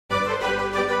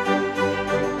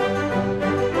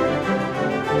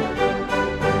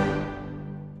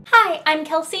I'm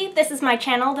Kelsey. This is my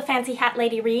channel, The Fancy Hat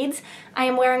Lady Reads. I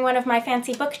am wearing one of my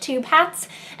fancy booktube hats,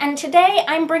 and today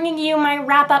I'm bringing you my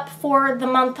wrap-up for the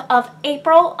month of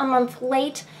April, a month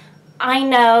late, I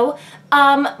know,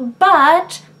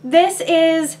 but this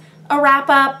is a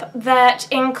wrap-up that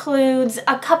includes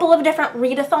a couple of different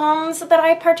readathons that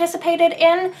I participated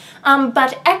in,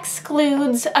 but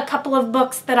excludes a couple of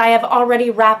books that I have already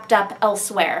wrapped up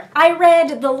elsewhere. I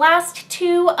read the last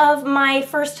two of my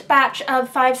first batch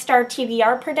of 5-star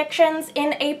TBR predictions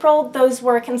in April. Those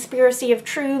were Conspiracy of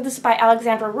Truths by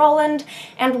Alexandra Rowland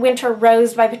and Winter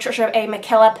Rose by Patricia A.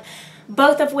 McKillop,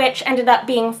 both of which ended up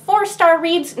being 4-star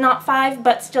reads, not 5,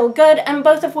 but still good, and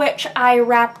both of which I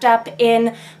wrapped up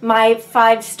in my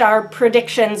 5-star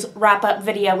predictions wrap-up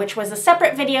video, which was a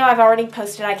separate video I've already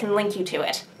posted. I can link you to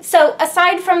it. So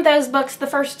aside from those books, the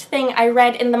first thing I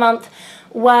read in the month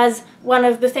was one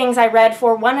of the things I read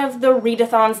for one of the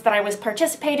readathons that I was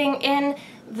participating in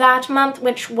that month,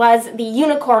 which was the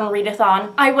Unicorn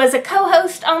Readathon. I was a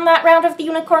co-host on that round of the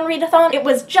Unicorn Readathon. It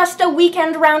was just a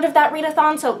weekend round of that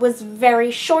readathon, so it was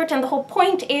very short, and the whole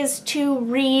point is to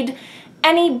read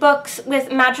any books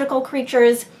with magical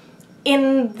creatures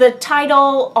in the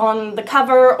title, on the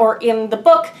cover, or in the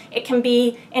book. It can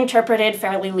be interpreted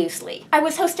fairly loosely. I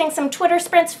was hosting some Twitter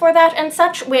sprints for that and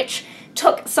such, which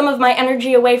took some of my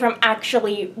energy away from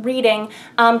actually reading.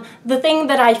 The thing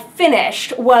that I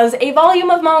finished was a volume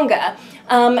of manga.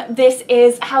 This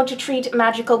is How to Treat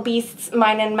Magical Beasts,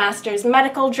 Mine and Master's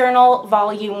Medical Journal,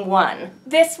 Volume 1.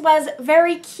 This was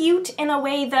very cute in a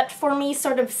way that, for me,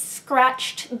 sort of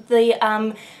scratched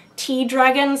the Tea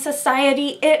Dragon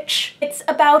Society itch. It's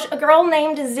about a girl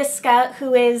named Ziska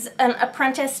who is an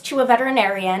apprentice to a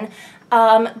veterinarian,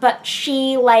 but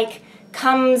she,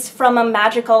 comes from a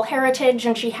magical heritage,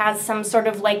 and she has some sort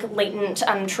of latent,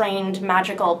 untrained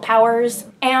magical powers.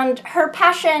 And her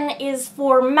passion is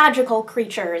for magical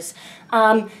creatures.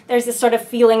 There's this sort of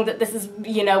feeling that this is,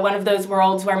 one of those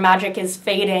worlds where magic is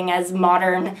fading as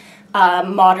modern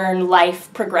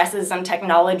life progresses and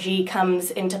technology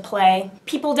comes into play.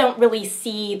 People don't really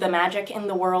see the magic in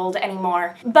the world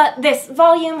anymore. But this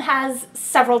volume has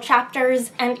several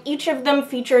chapters, and each of them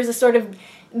features a sort of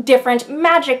different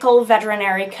magical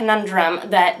veterinary conundrum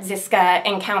that Ziska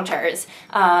encounters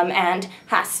and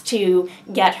has to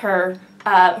get her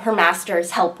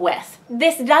master's help with.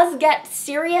 This does get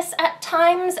serious at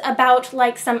times about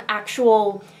some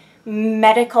actual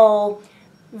medical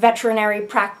veterinary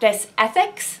practice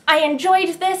ethics. I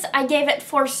enjoyed this. I gave it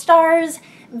 4 stars.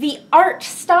 The art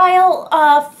style,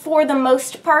 for the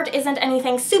most part, isn't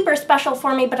anything super special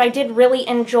for me, but I did really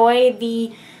enjoy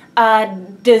the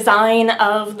design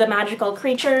of the magical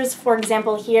creatures. For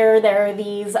example, here there are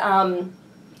these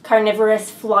carnivorous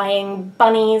flying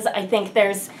bunnies. I think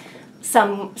there's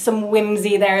some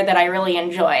whimsy there that I really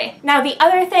enjoy. Now, the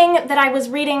other thing that I was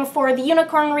reading for the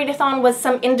Unicorn Readathon was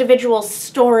some individual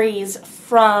stories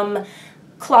from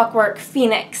Clockwork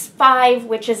Phoenix 5,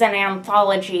 which is an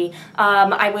anthology.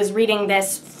 I was reading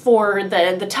this for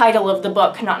the title of the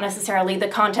book, not necessarily the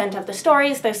content of the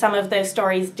stories, though some of those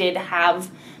stories did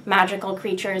have magical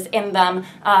creatures in them.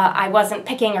 I wasn't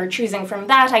picking or choosing from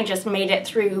that, I just made it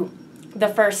through the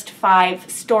first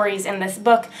 5 stories in this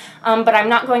book, but I'm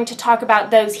not going to talk about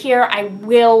those here. I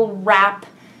will wrap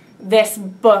this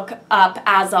book up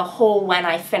as a whole when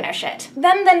I finish it.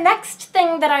 Then the next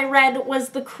thing that I read was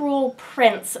The Cruel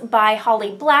Prince by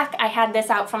Holly Black. I had this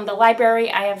out from the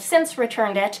library. I have since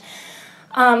returned it.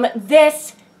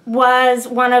 This was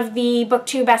one of the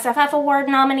BookTube SFF Award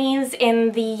nominees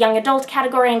in the Young Adult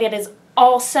category, and it is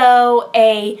also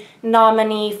a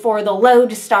nominee for the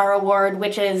Lodestar Award,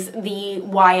 which is the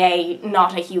YA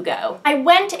Not a Hugo. I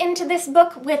went into this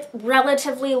book with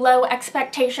relatively low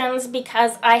expectations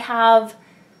because I have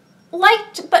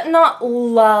liked but not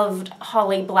loved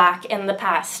Holly Black in the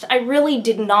past. I really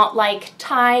did not like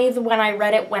Tithe when I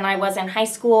read it when I was in high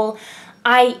school.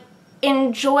 I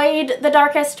enjoyed The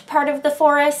Darkest Part of the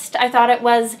Forest. I thought it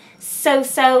was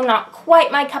so-so, not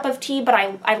quite my cup of tea, but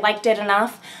I liked it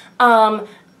enough.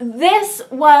 This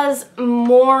was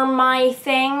more my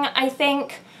thing, I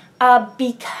think,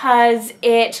 because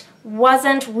it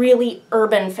wasn't really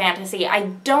urban fantasy. I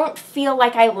don't feel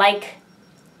like I like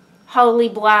Holly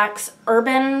Black's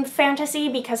urban fantasy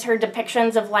because her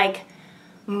depictions of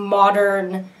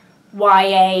modern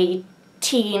YA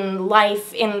teen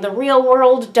life in the real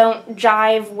world don't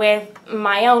jive with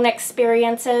my own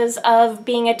experiences of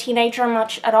being a teenager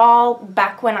much at all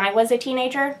back when I was a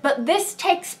teenager. But this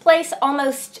takes place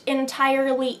almost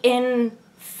entirely in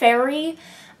Fairy,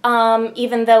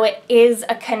 Even though it is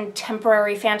a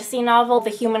contemporary fantasy novel, the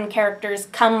human characters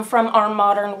come from our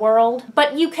modern world.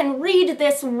 But you can read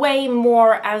this way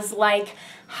more as like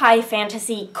high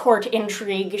fantasy court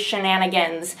intrigue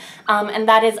shenanigans, and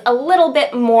that is a little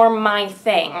bit more my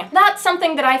thing. That's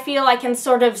something that I feel I can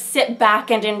sort of sit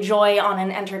back and enjoy on an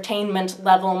entertainment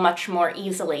level much more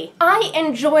easily. I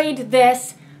enjoyed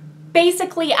this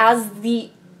basically as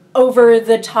the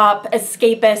over-the-top,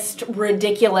 escapist,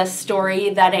 ridiculous story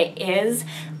that it is.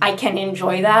 I can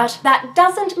enjoy that. That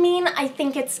doesn't mean I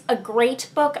think it's a great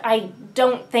book. I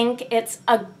don't think it's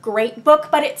a great book,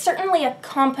 but it's certainly a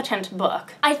competent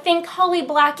book. I think Holly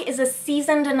Black is a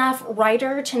seasoned enough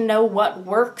writer to know what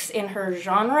works in her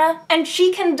genre, and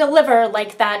she can deliver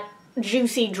like that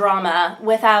juicy drama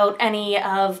without any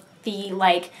of the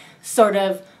like sort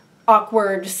of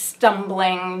awkward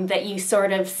stumbling that you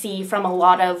sort of see from a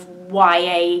lot of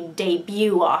YA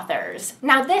debut authors.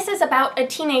 Now this is about a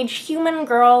teenage human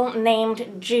girl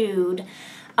named Jude,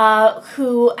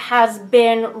 who has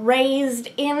been raised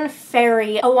in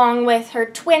Fairy along with her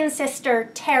twin sister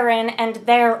Taryn and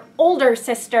their older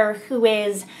sister who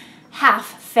is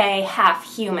half fae,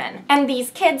 half human. And these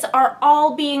kids are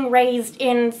all being raised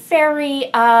in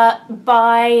Fairy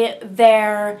by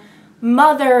their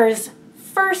mother's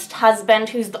first husband,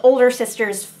 who's the older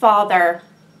sister's father,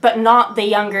 but not the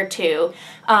younger two,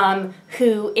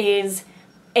 who is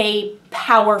a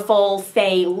powerful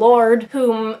fae lord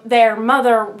whom their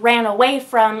mother ran away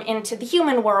from into the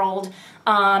human world,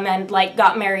 and like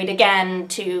got married again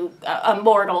to a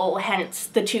mortal, hence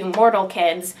the two mortal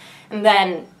kids. And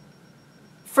then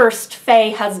first fae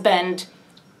husband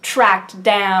tracked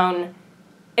down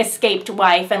escaped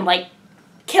wife and like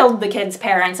killed the kids'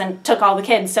 parents and took all the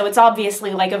kids, so it's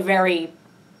obviously like a very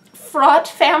fraught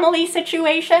family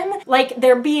situation. Like,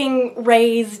 they're being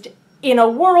raised in a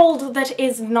world that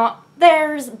is not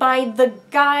theirs by the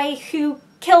guy who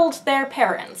killed their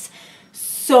parents.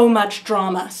 So much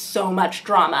drama, so much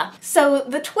drama. So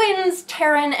the twins,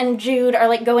 Taryn and Jude, are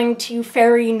like going to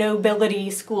fairy nobility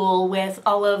school with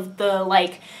all of the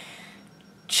like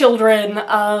children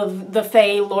of the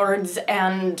Fae Lords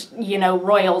and, you know,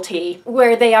 royalty,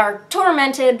 where they are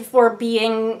tormented for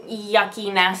being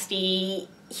yucky, nasty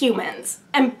humans.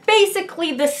 And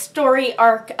basically the story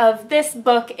arc of this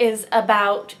book is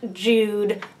about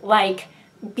Jude, like,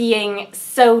 being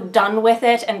so done with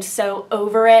it and so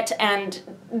over it and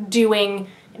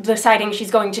deciding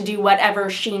she's going to do whatever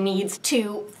she needs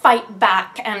to fight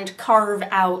back and carve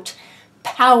out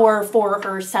power for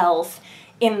herself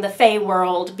in the Fae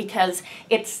world, because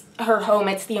it's her home,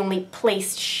 it's the only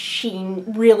place she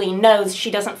really knows.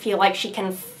 She doesn't feel like she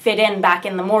can fit in back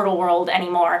in the mortal world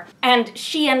anymore. And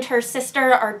she and her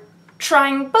sister are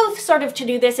trying both sort of to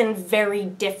do this in very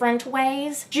different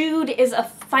ways. Jude is a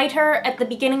fighter at the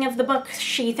beginning of the book.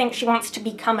 She thinks she wants to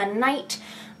become a knight.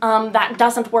 That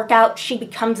doesn't work out. She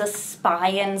becomes a spy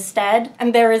instead.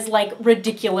 And there is like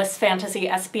ridiculous fantasy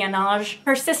espionage.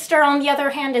 Her sister, on the other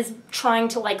hand, is trying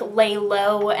to like lay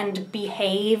low and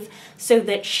behave so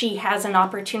that she has an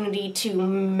opportunity to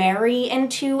marry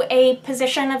into a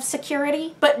position of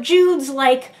security. But Jude's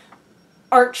like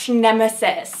arch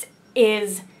nemesis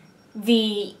is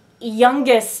the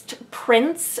youngest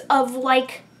prince of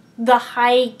like the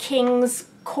High King's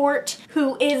court,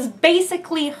 who is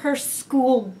basically her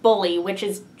school bully, which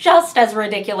is just as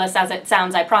ridiculous as it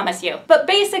sounds, I promise you. But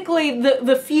basically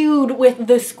the feud with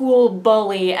the school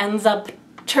bully ends up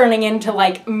turning into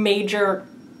like major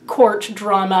court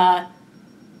drama,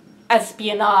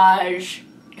 espionage,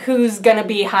 who's gonna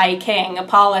be High King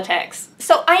politics.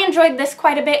 So I enjoyed this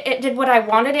quite a bit. It did what I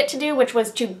wanted it to do, which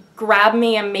was to grab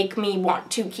me and make me want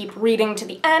to keep reading to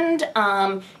the end.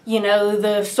 You know,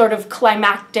 the sort of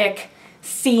climactic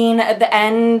scene at the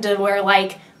end where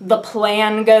like the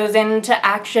plan goes into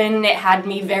action. It had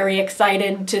me very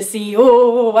excited to see,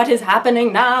 oh, what is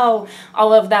happening now?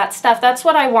 All of that stuff. That's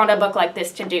what I want a book like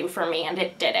this to do for me, and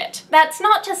it did it. That's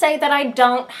not to say that I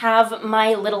don't have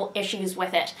my little issues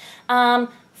with it.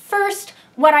 First,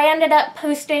 what I ended up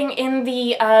posting in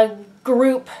the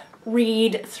group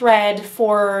read thread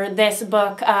for this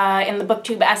book in the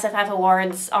BookTube SFF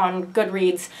Awards on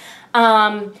Goodreads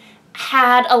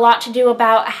had a lot to do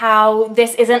about how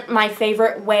this isn't my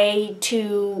favorite way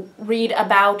to read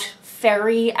about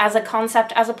fairy as a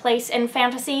concept, as a place in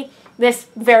fantasy. This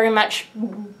very much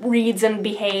reads and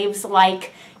behaves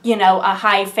like, you know, a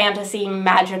high fantasy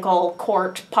magical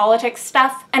court politics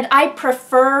stuff. And I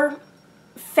prefer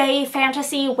fae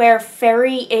fantasy where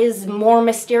fairy is more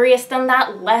mysterious than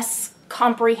that, less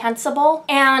comprehensible.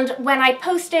 And when I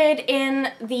posted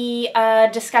in the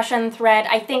discussion thread,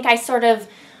 I think I sort of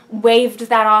waved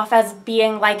that off as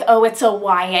being like, oh, it's a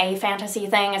YA fantasy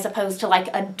thing as opposed to like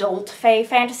adult fae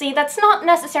fantasy. That's not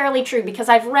necessarily true, because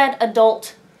I've read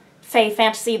adult fae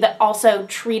fantasy that also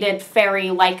treated fairy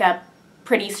like a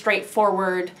pretty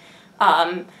straightforward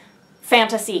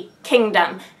fantasy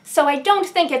kingdom. So I don't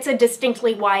think it's a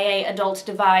distinctly YA adult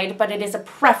divide, but it is a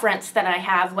preference that I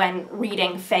have when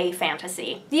reading fae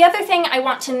fantasy. The other thing I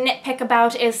want to nitpick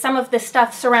about is some of the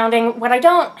stuff surrounding what I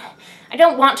don't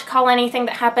want to call anything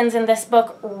that happens in this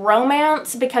book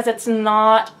romance, because it's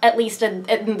not, at least in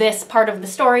this part of the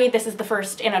story. This is the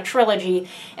first in a trilogy.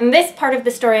 In this part of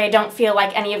the story, I don't feel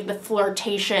like any of the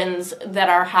flirtations that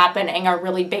are happening are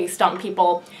really based on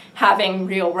people having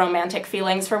real romantic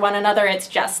feelings for one another. It's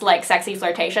just like sexy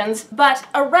flirtations. But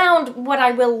around what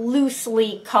I will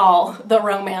loosely call the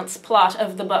romance plot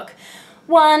of the book,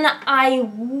 one, I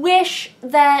wish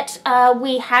that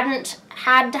we hadn't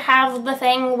had to have the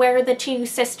thing where the two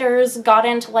sisters got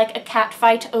into like a cat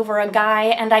fight over a guy,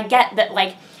 and I get that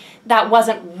like that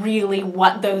wasn't really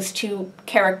what those two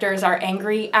characters are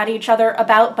angry at each other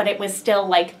about, but it was still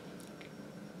like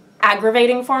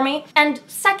aggravating for me. And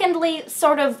secondly,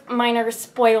 sort of minor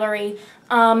spoilery,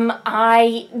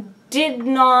 I did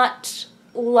not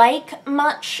like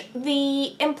much the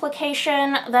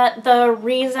implication that the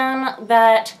reason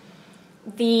that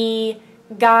the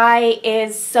guy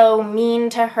is so mean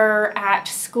to her at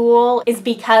school is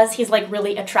because he's like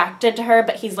really attracted to her,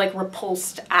 but he's like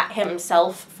repulsed at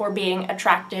himself for being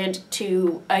attracted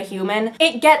to a human.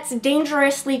 It gets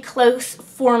dangerously close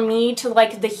for me to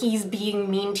like the he's being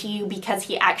mean to you because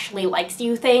he actually likes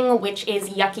you thing, which is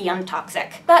yucky and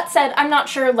toxic. That said, I'm not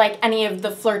sure like any of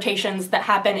the flirtations that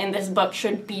happen in this book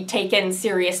should be taken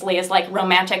seriously as like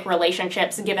romantic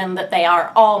relationships, given that they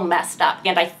are all messed up,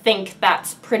 and I think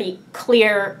that's pretty clear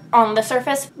on the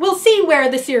surface. We'll see where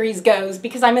the series goes,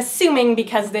 because I'm assuming,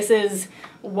 because this is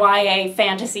YA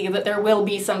fantasy, that there will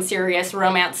be some serious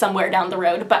romance somewhere down the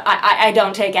road, but I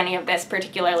don't take any of this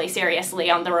particularly seriously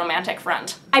on the romantic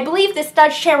front. I believe this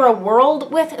does share a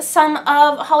world with some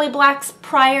of Holly Black's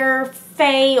prior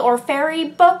fae or fairy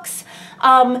books.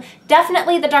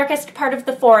 Definitely The Darkest Part of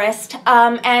the Forest,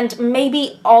 and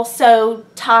maybe also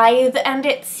Tithe and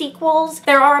its sequels.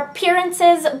 There are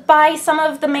appearances by some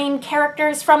of the main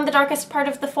characters from The Darkest Part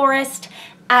of the Forest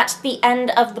at the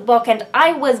end of the book, and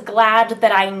I was glad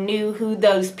that I knew who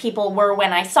those people were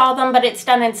when I saw them, but it's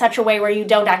done in such a way where you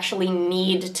don't actually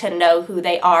need to know who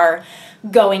they are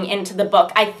going into the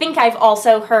book. I think I've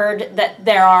also heard that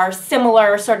there are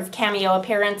similar sort of cameo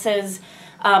appearances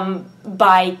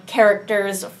by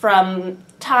characters from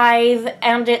Tithe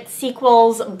and its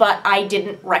sequels, but I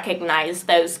didn't recognize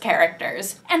those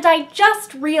characters. And I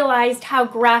just realized how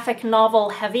graphic novel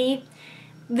heavy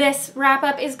this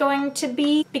wrap-up is going to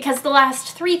be, because the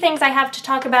last three things I have to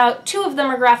talk about, two of them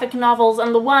are graphic novels,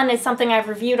 and the one is something I've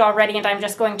reviewed already, and I'm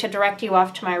just going to direct you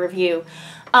off to my review.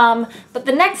 But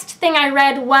the next thing I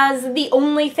read was the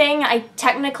only thing I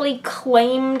technically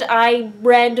claimed I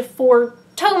read for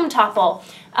Tome Topple,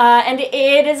 and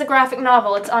it is a graphic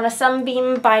novel. It's on a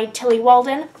Sunbeam by Tillie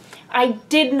Walden. I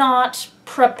did not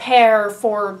prepare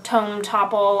for Tome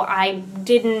Topple. I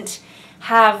didn't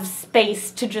have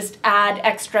space to just add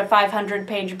extra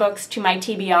 500-page books to my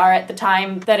TBR at the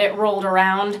time that it rolled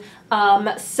around.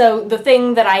 So the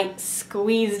thing that I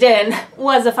squeezed in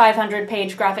was a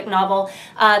 500-page graphic novel.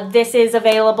 This is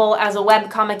available as a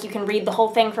webcomic. You can read the whole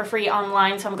thing for free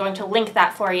online, so I'm going to link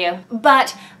that for you.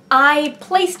 But I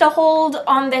placed a hold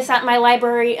on this at my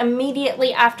library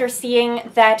immediately after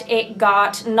seeing that it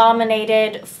got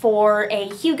nominated for a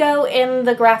Hugo in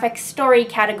the graphic story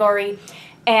category,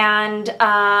 and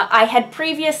I had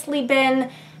previously been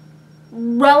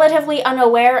relatively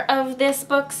unaware of this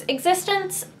book's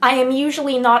existence. I am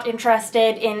usually not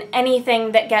interested in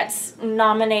anything that gets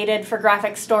nominated for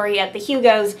graphic story at the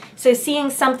Hugos, so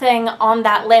seeing something on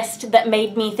that list that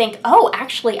made me think, oh,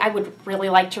 actually, I would really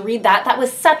like to read that, that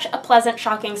was such a pleasant,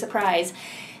 shocking surprise.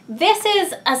 This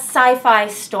is a sci-fi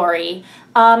story,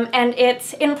 and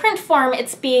it's in print form.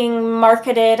 It's being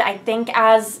marketed, I think,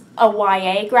 as a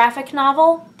YA graphic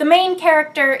novel. The main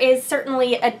character is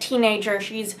certainly a teenager.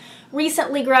 She's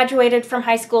recently graduated from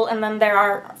high school, and then there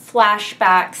are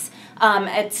flashbacks.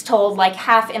 It's told like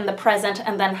half in the present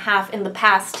and then half in the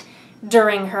past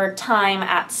during her time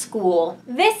at school.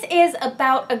 This is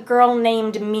about a girl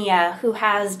named Mia who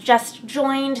has just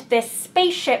joined this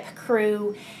spaceship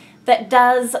crew that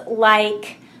does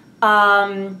like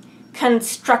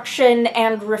construction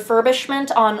and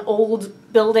refurbishment on old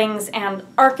buildings and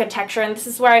architecture, and this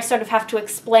is where I sort of have to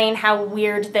explain how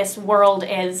weird this world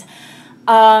is.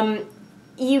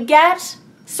 You get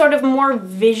sort of more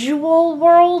visual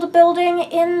world building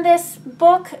in this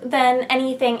book than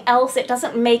anything else. It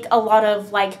doesn't make a lot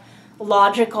of like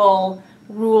logical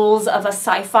rules of a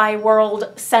sci-fi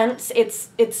world sense.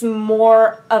 It's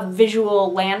more a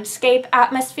visual landscape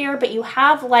atmosphere, but you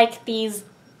have like these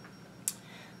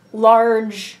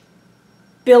large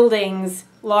buildings,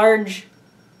 large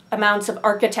amounts of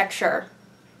architecture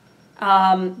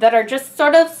that are just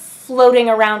sort of floating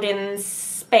around in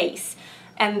space.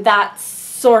 And that's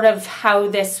sort of how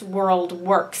this world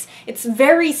works. It's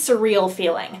very surreal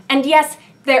feeling. And yes,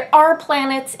 there are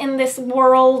planets in this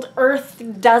world. Earth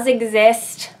does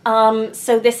exist.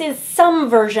 So this is some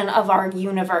version of our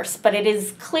universe, but it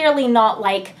is clearly not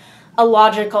like a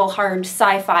logical, hard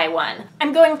sci-fi one.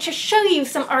 I'm going to show you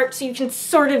some art so you can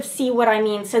sort of see what I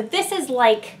mean. So this is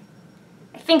like,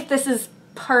 I think this is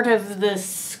part of the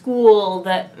school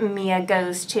that Mia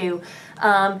goes to.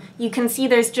 You can see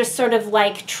there's just sort of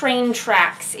like train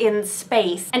tracks in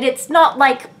space. And it's not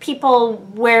like people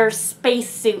wear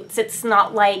spacesuits. It's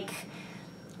not like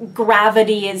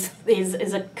gravity is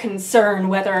a concern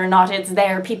whether or not it's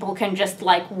there. People can just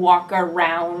like walk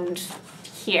around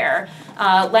here.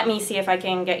 Let me see if I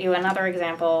can get you another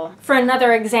example. For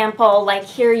another example, like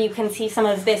here you can see some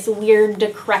of this weird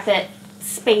decrepit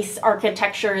space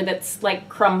architecture that's like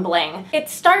crumbling. It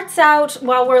starts out,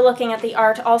 while we're looking at the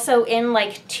art, also in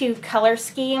like two color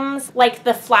schemes. Like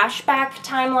the flashback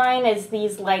timeline is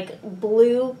these like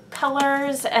blue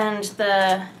colors, and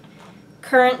the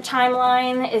current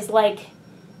timeline is like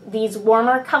these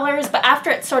warmer colors, but after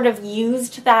it sort of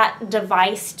used that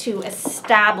device to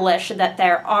establish that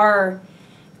there are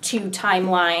two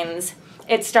timelines,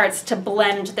 it starts to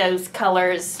blend those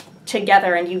colors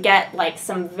together, and you get like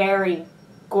some very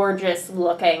gorgeous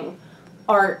looking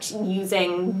art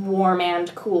using warm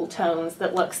and cool tones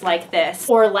that looks like this,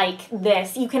 or like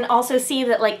this. You can also see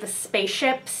that like the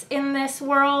spaceships in this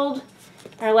world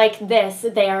are like this.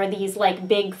 They are these like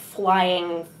big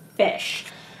flying fish.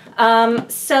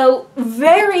 So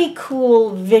very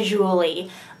cool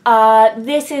visually.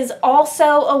 This is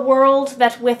also a world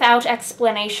that without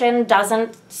explanation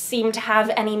doesn't seem to have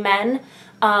any men.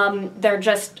 There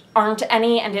just aren't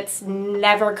any, and it's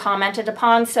never commented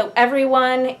upon. So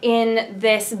everyone in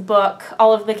this book,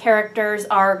 all of the characters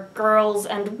are girls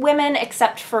and women,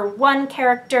 except for one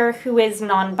character who is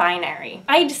non-binary.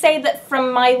 I'd say that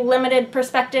from my limited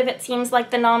perspective, it seems like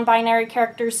the non-binary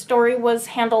character's story was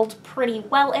handled pretty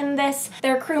well in this.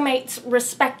 Their crewmates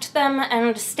respect them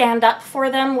and stand up for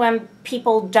them when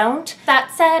people don't.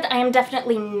 That said, I am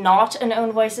definitely not an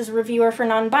Own Voices reviewer for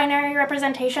non-binary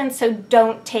representation, so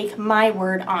don't take my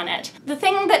word on it. The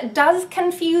thing that does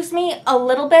confuse me a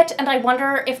little bit, and I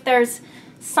wonder if there's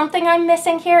something I'm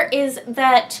missing here, is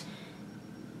that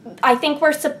I think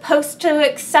we're supposed to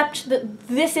accept that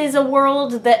this is a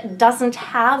world that doesn't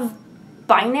have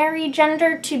binary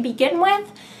gender to begin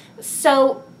with,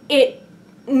 so it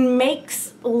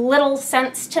makes little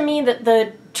sense to me that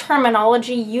the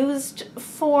terminology used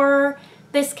for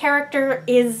this character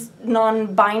is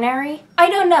non-binary. I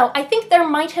don't know. I think there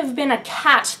might have been a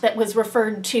cat that was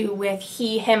referred to with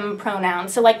he, him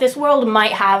pronouns. So like this world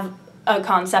might have a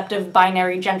concept of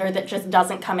binary gender that just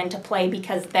doesn't come into play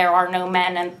because there are no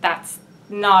men and that's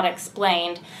not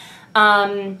explained.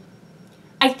 I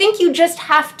think you just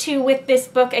have to, with this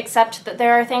book, accept that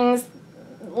there are things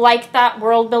like that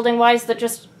world building wise that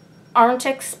just aren't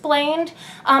explained.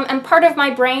 And part of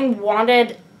my brain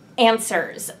wanted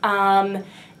answers. And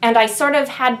I sort of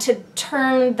had to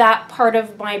turn that part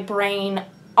of my brain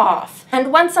off.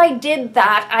 And once I did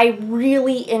that, I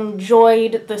really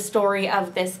enjoyed the story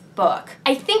of this book.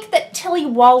 I think that Tillie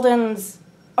Walden's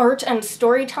art and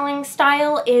storytelling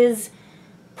style is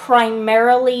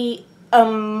primarily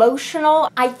emotional.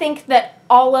 I think that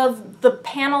all of the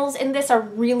panels in this are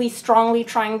really strongly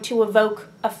trying to evoke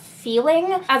a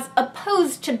feeling, as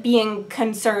opposed to being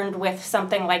concerned with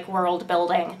something like world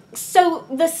building. So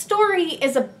the story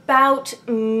is about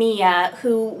Mia,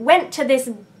 who went to this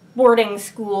boarding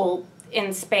school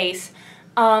in space,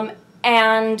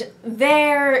 and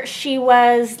there she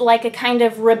was like a kind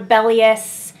of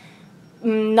rebellious,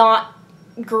 not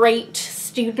great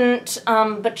student,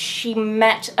 but she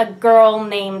met a girl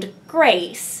named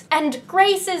Grace. And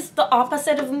Grace is the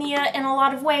opposite of Mia in a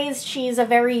lot of ways. She's a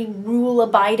very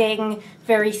rule-abiding,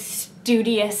 very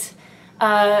studious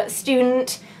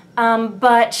student,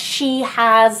 but she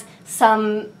has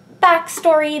some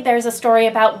backstory, there's a story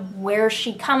about where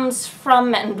she comes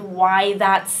from and why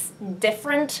that's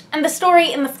different. And the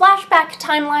story in the flashback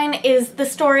timeline is the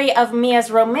story of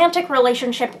Mia's romantic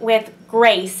relationship with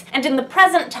Grace. And in the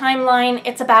present timeline,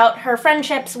 it's about her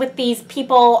friendships with these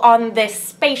people on this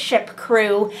spaceship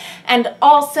crew, and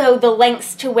also the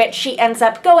lengths to which she ends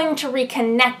up going to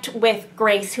reconnect with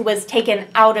Grace, who was taken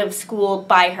out of school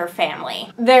by her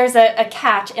family. There's a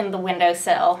cat in the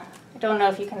windowsill. I don't know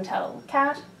if you can tell.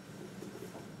 Cat?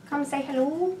 Come say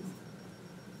hello.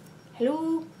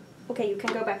 Hello. Okay, you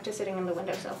can go back to sitting in the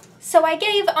windowsill. So I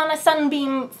gave On a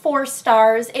Sunbeam 4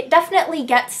 stars. It definitely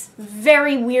gets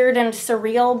very weird and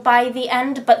surreal by the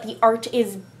end, but the art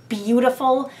is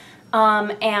beautiful,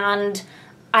 and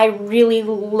I really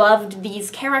loved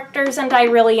these characters and I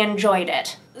really enjoyed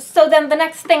it. So then the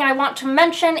next thing I want to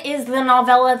mention is the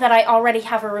novella that I already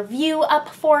have a review up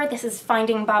for. This is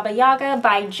Finding Baba Yaga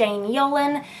by Jane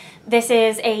Yolen. This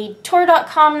is a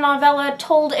Tor.com novella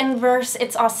told in verse.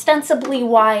 It's ostensibly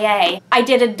YA. I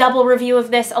did a double review of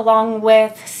this along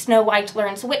with Snow White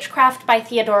Learns Witchcraft by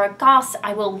Theodora Goss.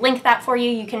 I will link that for you.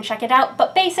 You can check it out.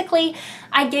 But basically,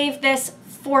 I gave this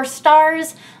 4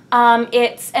 stars.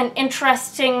 It's an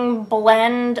interesting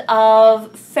blend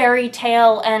of fairy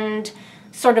tale and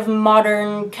sort of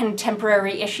modern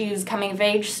contemporary issues coming of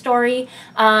age story.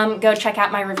 Go check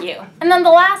out my review. And then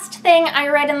the last thing I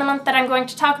read in the month that I'm going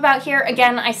to talk about here,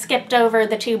 again, I skipped over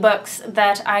the 2 books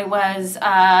that I was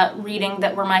reading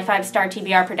that were my 5-star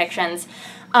TBR predictions.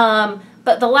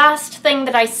 But the last thing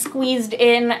that I squeezed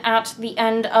in at the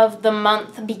end of the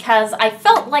month, because I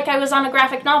felt like I was on a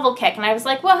graphic novel kick, and I was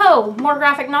like, whoa, more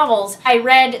graphic novels. I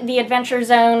read The Adventure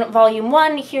Zone Volume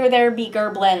 1, Here There Be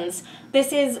Gerblins.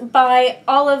 This is by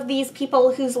all of these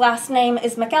people whose last name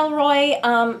is McElroy,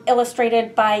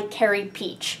 illustrated by Carey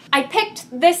Pietsch. I picked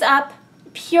this up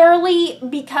purely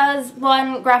because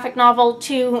 1, graphic novel,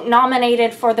 2,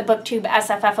 nominated for the BookTube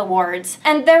SFF Awards.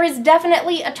 And there is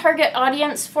definitely a target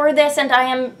audience for this, and I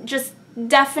am just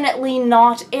definitely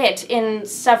not it in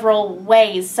several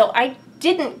ways, so I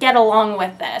didn't get along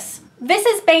with this. This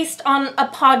is based on a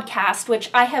podcast,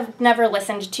 which I have never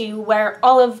listened to, where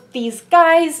all of these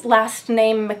guys, last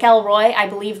name McElroy, I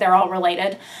believe they're all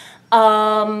related,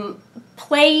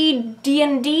 played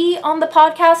D&D on the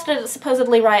podcast, and it's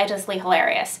supposedly riotously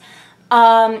hilarious.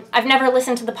 I've never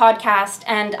listened to the podcast,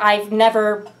 and I've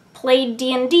never played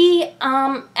D&D,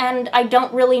 and I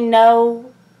don't really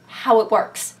know how it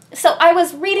works. So I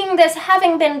was reading this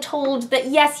having been told that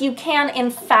yes, you can in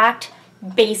fact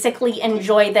basically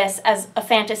enjoy this as a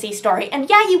fantasy story. And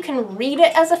yeah, you can read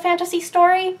it as a fantasy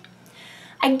story.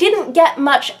 I didn't get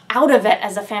much out of it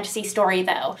as a fantasy story,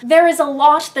 though. There is a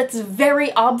lot that's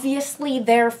very obviously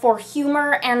there for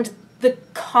humor, and the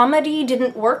comedy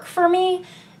didn't work for me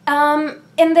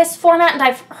in this format, and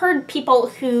I've heard people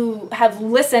who have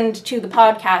listened to the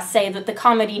podcast say that the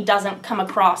comedy doesn't come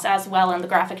across as well in the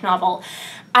graphic novel.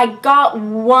 I got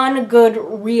one good,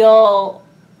 real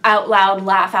out loud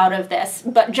laugh out of this,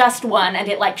 but just one, and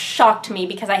it like shocked me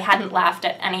because I hadn't laughed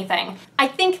at anything. I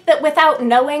think that without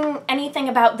knowing anything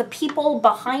about the people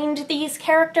behind these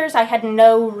characters, I had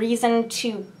no reason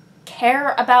to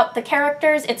care about the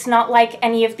characters. It's not like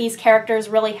any of these characters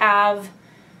really have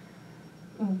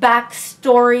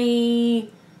backstory,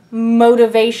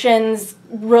 motivations,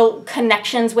 real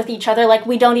connections with each other. Like,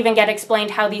 we don't even get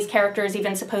explained how these characters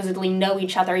even supposedly know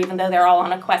each other, even though they're all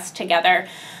on a quest together.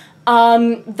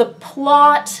 The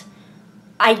plot,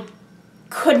 I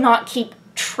could not keep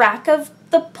track of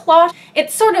the plot.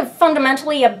 It's sort of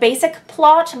fundamentally a basic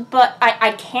plot, but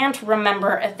I can't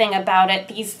remember a thing about it.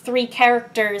 These 3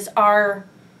 characters are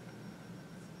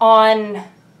on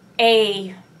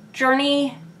a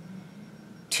journey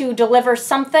to deliver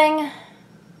something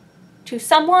to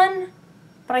someone,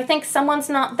 but I think someone's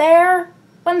not there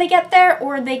when they get there,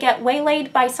 or they get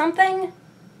waylaid by something.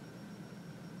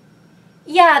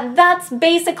 Yeah, that's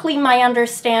basically my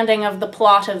understanding of the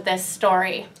plot of this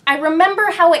story. I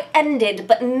remember how it ended,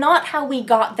 but not how we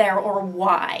got there or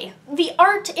why. The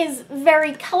art is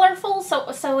very colorful,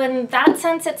 so in that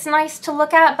sense it's nice to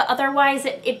look at, but otherwise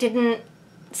it didn't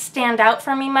stand out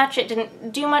for me much. It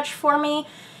didn't do much for me.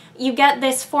 You get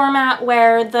this format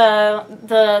where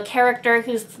the character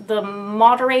who's the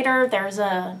moderator, there's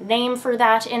a name for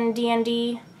that in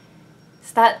D&D.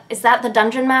 Is that the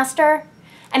Dungeon Master?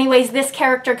 Anyways, this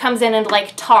character comes in and,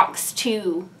 like, talks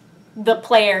to the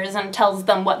players and tells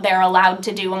them what they're allowed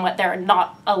to do and what they're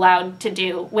not allowed to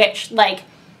do, which, like,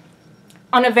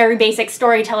 on a very basic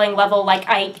storytelling level, like,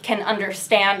 I can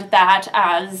understand that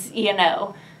as, you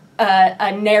know,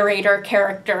 a narrator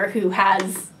character who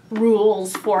has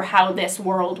rules for how this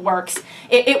world works.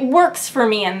 It works for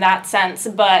me in that sense,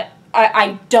 but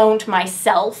I don't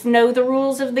myself know the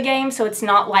rules of the game, so it's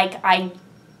not like I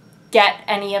get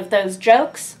any of those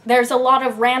jokes. There's a lot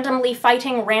of randomly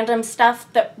fighting random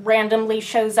stuff that randomly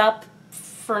shows up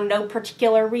for no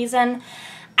particular reason.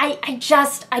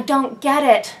 I don't get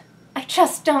it. I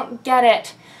just don't get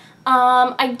it.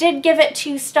 I did give it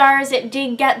 2 stars. It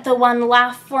did get the 1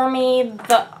 laugh for me.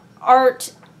 The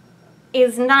art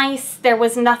is nice.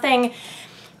 There's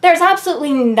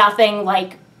absolutely nothing,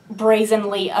 like,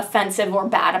 brazenly offensive or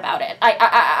bad about it.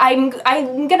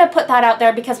 I'm gonna put that out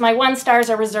there because my 1 stars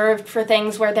are reserved for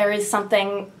things where there is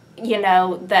something, you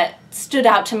know, that stood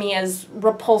out to me as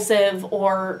repulsive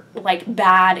or, like,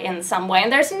 bad in some way.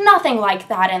 And there's nothing like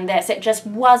that in this. It just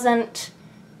wasn't,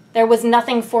 there was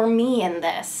nothing for me in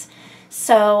this.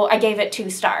 So I gave it 2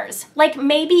 stars. Like,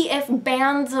 maybe if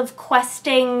Bands of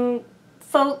Questing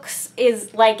folks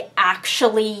is, like,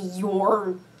 actually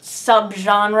your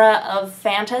subgenre of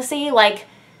fantasy, like,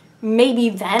 maybe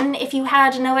then if you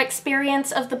had no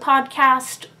experience of the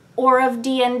podcast or of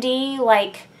D&D,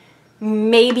 like,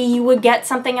 maybe you would get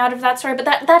something out of that story, but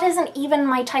that isn't even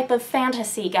my type of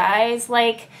fantasy, guys.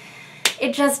 Like,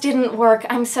 it just didn't work.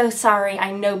 I'm so sorry.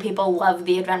 I know people love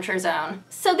The Adventure Zone.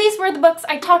 So these were the books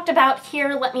I talked about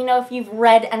here. Let me know if you've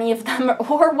read any of them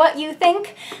or what you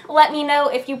think. Let me know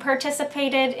if you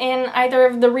participated in either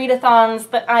of the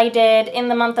readathons that I did in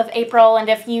the month of April and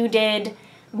if you did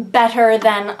better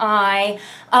than I.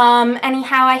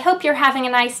 Anyhow, I hope you're having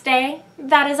a nice day.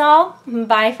 That is all.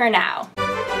 Bye for now.